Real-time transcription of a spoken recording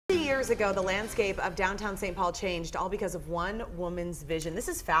Years ago, the landscape of downtown St. Paul changed, all because of one woman's vision. This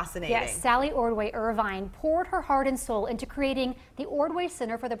is fascinating. Yes, Sally Ordway Irvine poured her heart and soul into creating the Ordway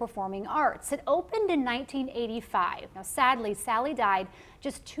Center for the Performing Arts. It opened in 1985. Now, sadly, Sally died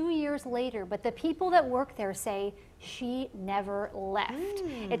just 2 years later, but the people that work there say she never left.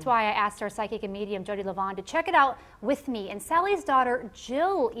 It's why I asked our psychic and medium Jodi Livon to check it out with me, and Sally's daughter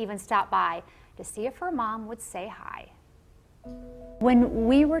Jill even stopped by to see if her mom would say hi. When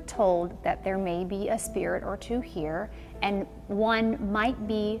we were told that there may be a spirit or two here, and one might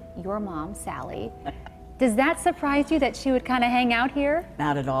be your mom, Sally, does that surprise you that she would kind of hang out here?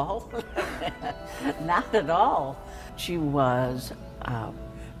 Not at all. Not at all. She was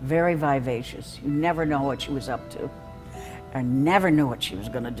very vivacious. You never know what she was up to. I never knew what she was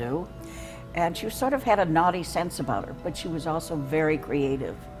going to do. And she sort of had a naughty sense about her, but she was also very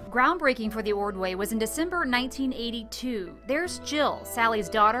creative. Groundbreaking for the Ordway was in December 1982. There's Jill, Sally's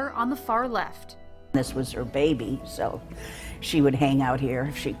daughter, on the far left. This was her baby, so she would hang out here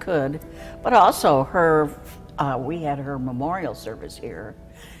if she could. But also we had her memorial service here,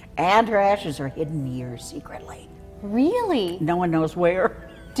 and her ashes are hidden here secretly. Really? No one knows where.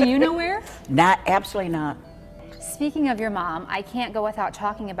 Do you know where? Absolutely not. Speaking of your mom, I can't go without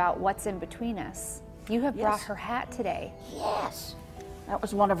talking about what's in between us. You have brought her hat today. Yes. That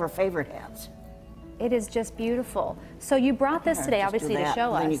was one of her favorite hats. It is just beautiful. So you brought this today, obviously, to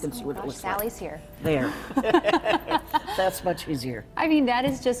show us. Then you can see what it looks Sally's here. There. That's much easier. I mean, that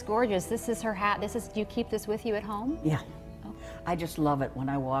is just gorgeous. This is her hat. Do you keep this with you at home? Yeah. Oh. I just love it when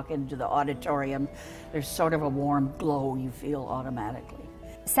I walk into the auditorium. There's sort of a warm glow you feel automatically.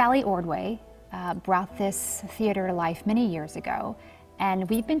 Sally Ordway brought this theater to life many years ago, and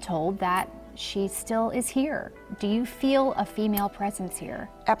we've been told that she still is here. Do you feel a female presence here?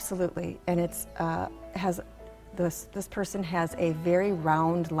 Absolutely, and it's this person has a very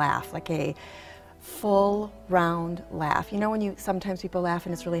round laugh, like a full round laugh. You know when sometimes people laugh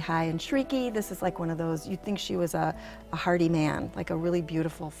and it's really high and shrieky? This is like one of those. You'd think she was a hearty man, like a really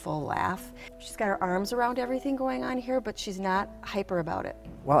beautiful full laugh. She's got her arms around everything going on here, but she's not hyper about it.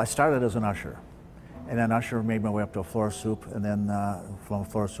 Well, I started as an usher. And then usher made my way up to a floor soup, and then from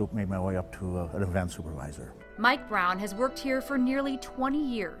floor soup made my way up to an event supervisor. Mike Brown has worked here for nearly 20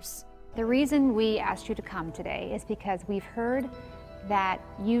 years. The reason we asked you to come today is because we've heard that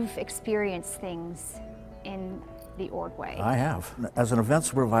you've experienced things in the Ordway. I have. As an event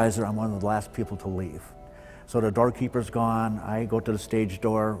supervisor, I'm one of the last people to leave. So the doorkeeper's gone, I go to the stage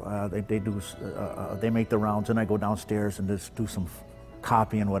door, they make the rounds, and I go downstairs and just do some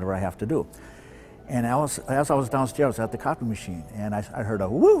copying, whatever I have to do. And as I was downstairs, I was at the copy machine, and I heard a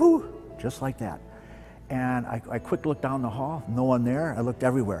woo-hoo, just like that. And I quick looked down the hall, no one there. I looked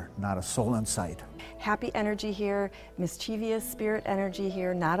everywhere, not a soul in sight. Happy energy here, mischievous spirit energy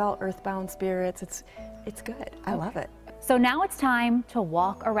here, not all earthbound spirits. It's good. I love it. So now it's time to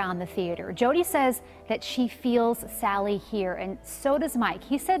walk around the theater. Jodi says that she feels Sally here, and so does Mike.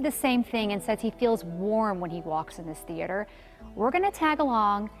 He said the same thing and says he feels warm when he walks in this theater. We're going to tag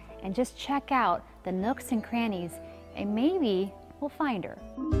along and just check out the nooks and crannies, and maybe we'll find her.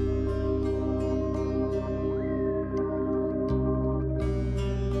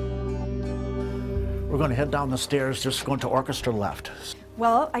 We're going to head down the stairs, just going to orchestra left.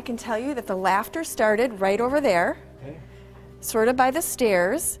 Well, I can tell you that the laughter started right over there, sort of by the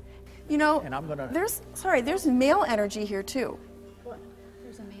stairs. You know, and I'm gonna... there's male energy here too. What?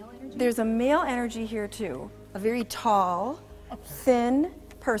 There's a male energy? There's a male energy here too. A very tall, thin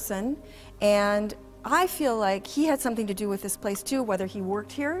person, and I feel like he had something to do with this place too, whether he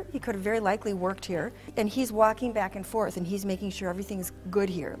worked here, he could have very likely worked here, and he's walking back and forth and he's making sure everything's good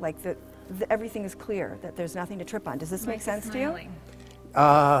here, like everything is clear, that there's nothing to trip on. Does this make sense to you?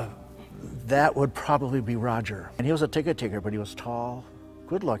 That would probably be Roger. And he was a ticket taker, but he was tall,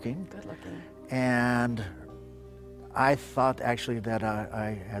 good looking. Good looking. And I thought actually that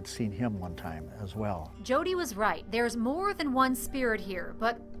I had seen him one time as well. Jodi was right. There's more than one spirit here,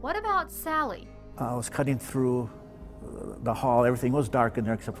 but what about Sally? I was cutting through the hall. Everything was dark in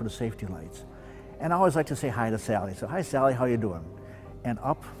there except for the safety lights. And I always like to say hi to Sally. So, hi Sally, how you doing? And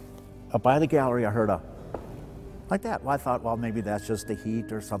up by the gallery, I heard a, like that. Well, I thought, well, maybe that's just the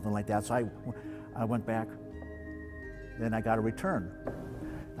heat or something like that. So I went back. Then I got a return.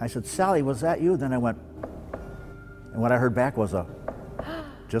 I said, Sally, was that you? Then I went, and what I heard back was a,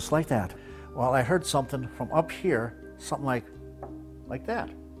 just like that. Well, I heard something from up here, something like that.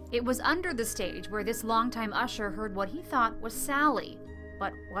 It was under the stage where this longtime usher heard what he thought was Sally.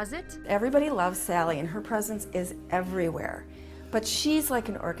 But was it? Everybody loves Sally, and her presence is everywhere. But she's like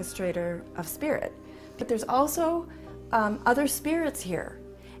an orchestrator of spirit. But there's also other spirits here.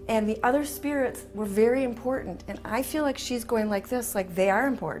 And the other spirits were very important. And I feel like she's going like this, like they are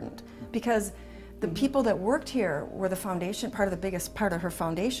important. Because the people that worked here were the foundation, part of the biggest part of her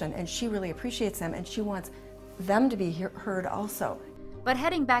foundation, and she really appreciates them, and she wants them to be heard also. But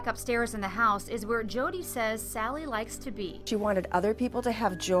heading back upstairs in the house is where Jodi says Sally likes to be. She wanted other people to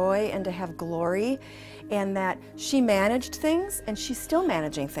have joy and to have glory, and that she managed things, and she's still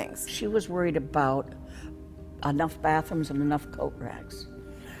managing things. She was worried about enough bathrooms and enough coat racks.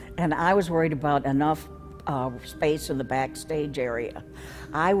 And I was worried about enough space in the backstage area.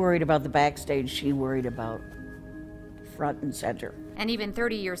 I worried about the backstage, she worried about front and center. And even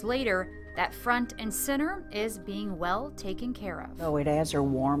 30 years later, that front and center is being well taken care of. So it has her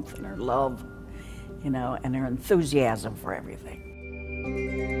warmth and her love, you know, and her enthusiasm for everything.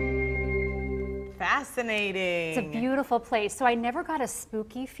 Fascinating. It's a beautiful place. So I never got a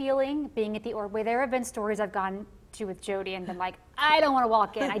spooky feeling being at the Ordway. There have been stories I've gone to with Jodi and been like, I don't want to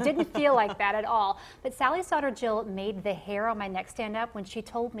walk in. I didn't feel like that at all. But Sally's daughter Jill made the hair on my neck stand up when she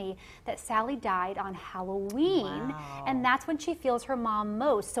told me that Sally died on Halloween. Wow. And that's when she feels her mom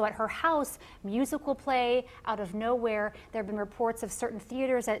most. So at her house, music will play out of nowhere. There have been reports of certain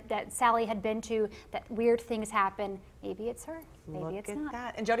theaters that Sally had been to that weird things happen. Maybe it's her, maybe Look it's at not.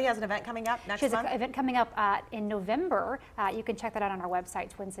 that. And Jodi has an event coming up next She has month? an event coming up in November. You can check that out on our website,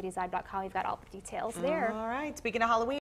 twincitieslive.com. We've got all the details there. All right. Speaking of Halloween,